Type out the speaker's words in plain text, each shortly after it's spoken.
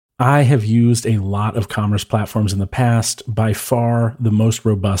I have used a lot of commerce platforms in the past. By far, the most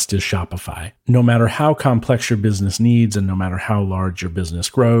robust is Shopify. No matter how complex your business needs and no matter how large your business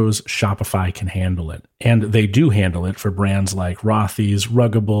grows, Shopify can handle it. And they do handle it for brands like Rothy's,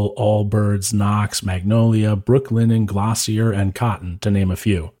 Ruggable, Allbirds, Knox, Magnolia, Brooklinen, Glossier, and Cotton, to name a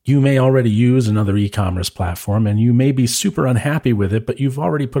few. You may already use another e-commerce platform and you may be super unhappy with it, but you've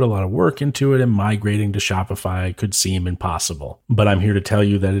already put a lot of work into it and migrating to Shopify could seem impossible. But I'm here to tell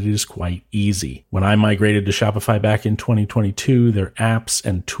you that it is quite easy. When I migrated to Shopify back in 2022, their apps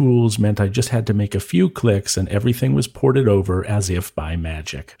and tools meant I just had to make a few clicks and everything was ported over as if by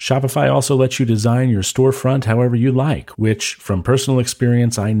magic. Shopify also lets you design your storefront however you like, which from personal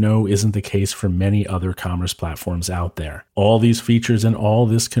experience I know isn't the case for many other commerce platforms out there. All these features and all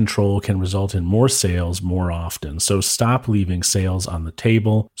this control can result in more sales more often. So stop leaving sales on the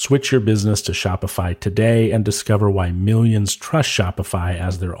table. Switch your business to Shopify today and discover why millions trust Shopify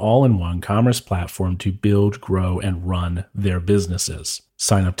as their all-in-one commerce platform to build, grow, and run their businesses.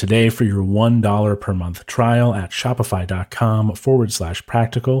 Sign up today for your $1 per month trial at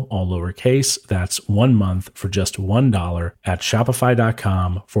shopify.com/practical, all lowercase. That's 1 month for just $1 at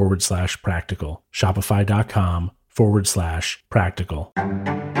shopify.com/practical. Shopify.com/practical.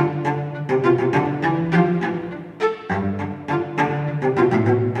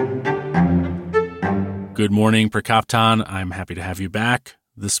 Good morning, Prakoptan. I'm happy to have you back.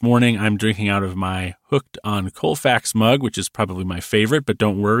 This morning, I'm drinking out of my Hooked on Colfax mug, which is probably my favorite, but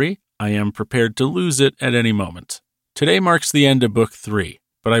don't worry, I am prepared to lose it at any moment. Today marks the end of Book 3,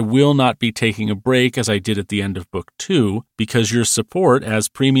 but I will not be taking a break as I did at the end of Book 2, because your support as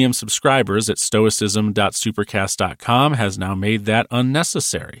premium subscribers at stoicism.supercast.com has now made that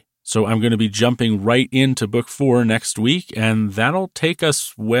unnecessary. So I'm going to be jumping right into Book 4 next week, and that'll take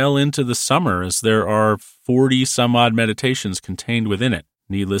us well into the summer as there are 40-some-odd meditations contained within it.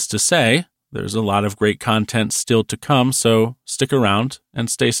 Needless to say, there's a lot of great content still to come, so stick around and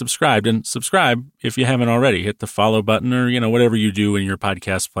stay subscribed. And subscribe if you haven't already. Hit the follow button or, whatever you do in your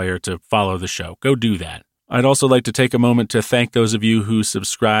podcast player to follow the show. Go do that. I'd also like to take a moment to thank those of you who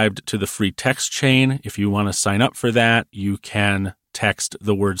subscribed to the free text chain. If you want to sign up for that, you can text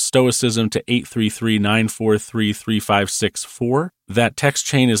the word Stoicism to 833-943-3564. That text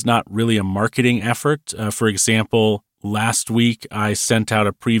chain is not really a marketing effort. For example, last week I sent out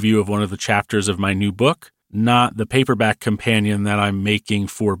a preview of one of the chapters of my new book, not the paperback companion that I'm making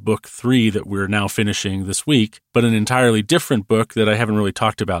for Book 3 that we're now finishing this week, but an entirely different book that I haven't really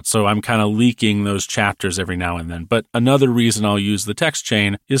talked about. So I'm kind of leaking those chapters every now and then. But another reason I'll use the text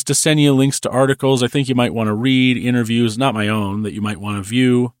chain is to send you links to articles I think you might want to read, interviews, not my own, that you might want to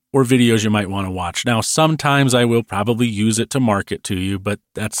view, or videos you might want to watch. Now, sometimes I will probably use it to market to you, but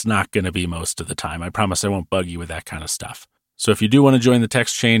that's not going to be most of the time. I promise I won't bug you with that kind of stuff. So if you do want to join the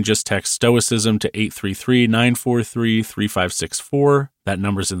text chain, just text Stoicism to 833-943-3564. That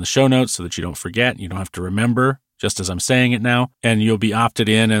number's in the show notes so that you don't forget. You don't have to remember, just as I'm saying it now. And you'll be opted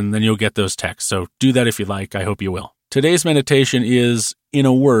in, and then you'll get those texts. So do that if you like. I hope you will. Today's meditation is, in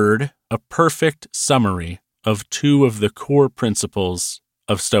a word, a perfect summary of two of the core principles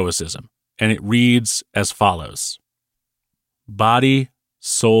of Stoicism. And it reads as follows: body,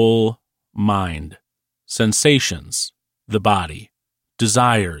 soul, mind, sensations, the body,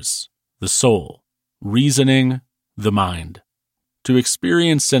 desires, the soul, reasoning, the mind. To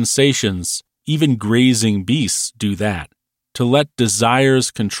experience sensations, even grazing beasts do that. To let desires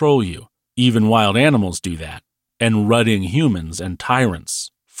control you, even wild animals do that, and rutting humans and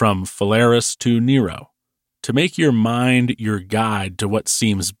tyrants, from Phalaris to Nero. To make your mind your guide to what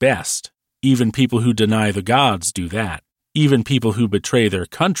seems best, even people who deny the gods do that. Even people who betray their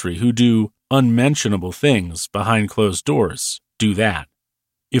country, who do unmentionable things behind closed doors, do that.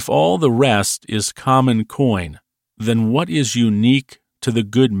 If all the rest is common coin, then what is unique to the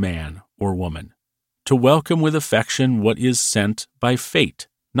good man or woman? To welcome with affection what is sent by fate,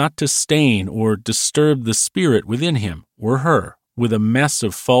 not to stain or disturb the spirit within him or her with a mess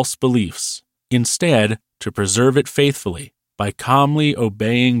of false beliefs. Instead, to preserve it faithfully by calmly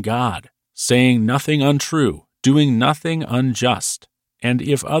obeying God, saying nothing untrue, doing nothing unjust. And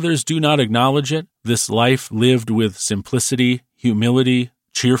if others do not acknowledge it, this life lived with simplicity, humility,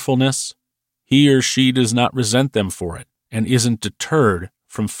 cheerfulness, he or she does not resent them for it and isn't deterred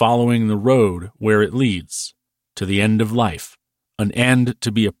from following the road where it leads to the end of life, an end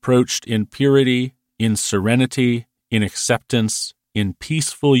to be approached in purity, in serenity, in acceptance, in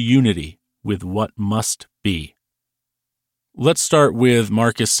peaceful unity with what must be. Let's start with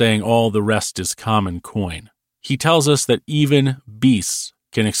Marcus saying all the rest is common coin. He tells us that even beasts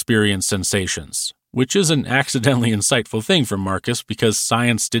can experience sensations. which is an accidentally insightful thing from Marcus because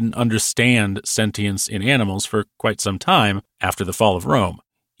science didn't understand sentience in animals for quite some time after the fall of Rome.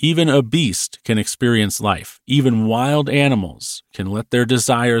 Even a beast can experience life. Even wild animals can let their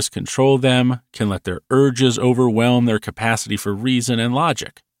desires control them, can let their urges overwhelm their capacity for reason and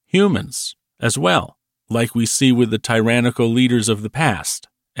logic. Humans, as well, like we see with the tyrannical leaders of the past,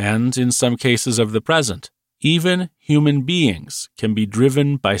 and in some cases of the present. Even human beings can be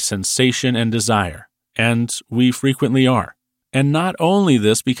driven by sensation and desire, and we frequently are. And not only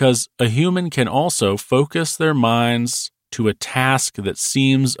this, because a human can also focus their minds to a task that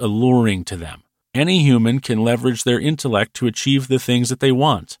seems alluring to them. Any human can leverage their intellect to achieve the things that they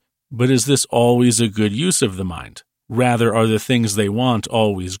want. But is this always a good use of the mind? Rather, are the things they want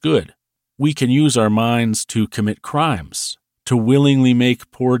always good? We can use our minds to commit crimes, to willingly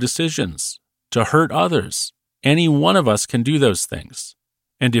make poor decisions, to hurt others. Any one of us can do those things.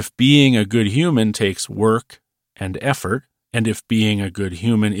 And if being a good human takes work and effort, and if being a good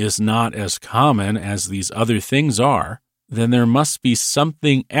human is not as common as these other things are, then there must be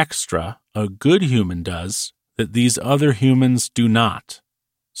something extra a good human does that these other humans do not.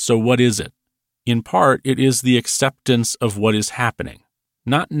 So what is it? In part, it is the acceptance of what is happening.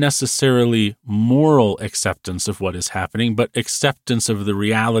 Not necessarily moral acceptance of what is happening, but acceptance of the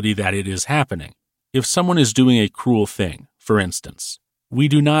reality that it is happening. If someone is doing a cruel thing, for instance, we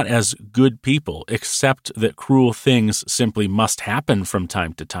do not as good people accept that cruel things simply must happen from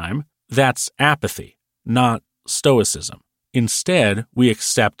time to time. That's apathy, not stoicism. Instead, we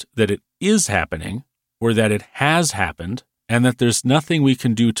accept that it is happening, or that it has happened, and that there's nothing we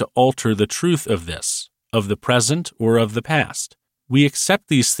can do to alter the truth of this, of the present or of the past. We accept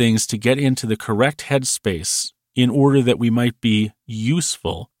these things to get into the correct headspace in order that we might be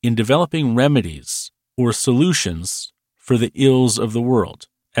useful in developing remedies or solutions for the ills of the world,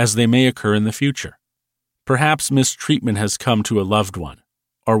 as they may occur in the future. Perhaps mistreatment has come to a loved one.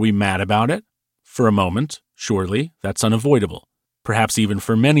 Are we mad about it? For a moment, surely, that's unavoidable. Perhaps even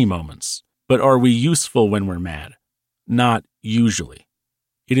for many moments. But are we useful when we're mad? Not usually.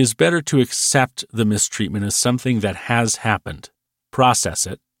 It is better to accept the mistreatment as something that has happened, process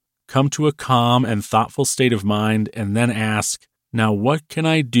it, come to a calm and thoughtful state of mind, and then ask, now what can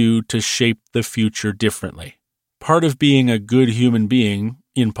I do to shape the future differently? Part of being a good human being,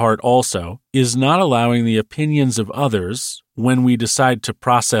 in part also, is not allowing the opinions of others, when we decide to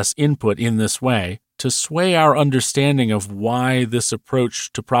process input in this way, to sway our understanding of why this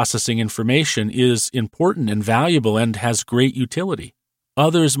approach to processing information is important and valuable and has great utility.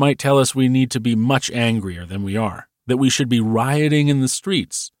 Others might tell us we need to be much angrier than we are, that we should be rioting in the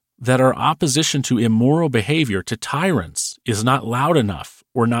streets, that our opposition to immoral behavior, to tyrants, is not loud enough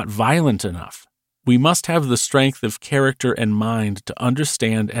or not violent enough. We must have the strength of character and mind to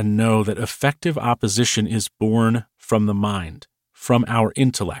understand and know that effective opposition is born from the mind, from our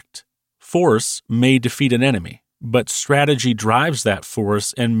intellect. Force may defeat an enemy, but strategy drives that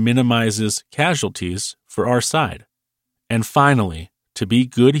force and minimizes casualties for our side. And finally, to be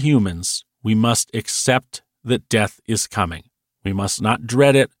good humans, we must accept that death is coming. We must not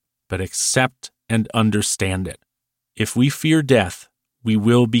dread it, but accept and understand it. If we fear death, we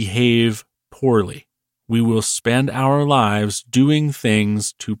will behave poorly. We will spend our lives doing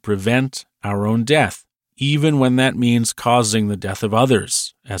things to prevent our own death, even when that means causing the death of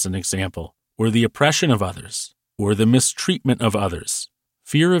others, as an example, or the oppression of others, or the mistreatment of others.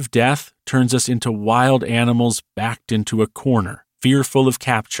 Fear of death turns us into wild animals backed into a corner, fearful of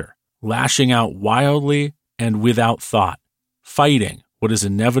capture, lashing out wildly and without thought, fighting what is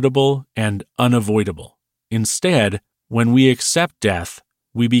inevitable and unavoidable. Instead, when we accept death,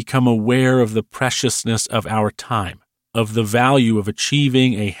 we become aware of the preciousness of our time, of the value of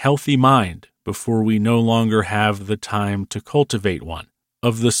achieving a healthy mind before we no longer have the time to cultivate one,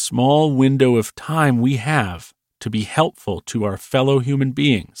 of the small window of time we have to be helpful to our fellow human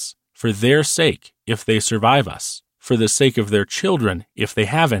beings, for their sake if they survive us, for the sake of their children if they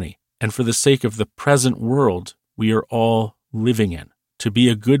have any, and for the sake of the present world we are all living in. To be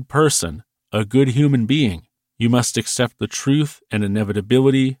a good person, a good human being, you must accept the truth and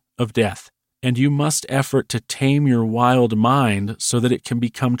inevitability of death, and you must effort to tame your wild mind so that it can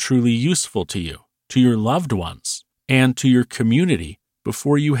become truly useful to you, to your loved ones, and to your community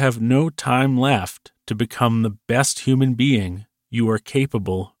before you have no time left to become the best human being you are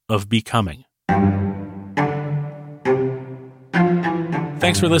capable of becoming.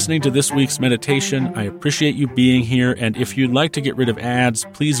 Thanks for listening to this week's meditation. I appreciate you being here, and if you'd like to get rid of ads,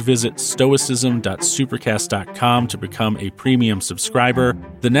 please visit stoicism.supercast.com to become a premium subscriber.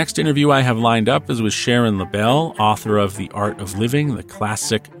 The next interview I have lined up is with Sharon LaBelle, author of The Art of Living, the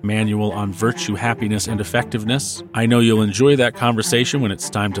classic manual on virtue, happiness, and effectiveness. I know you'll enjoy that conversation when it's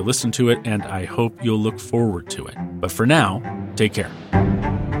time to listen to it, and I hope you'll look forward to it. But for now, take care.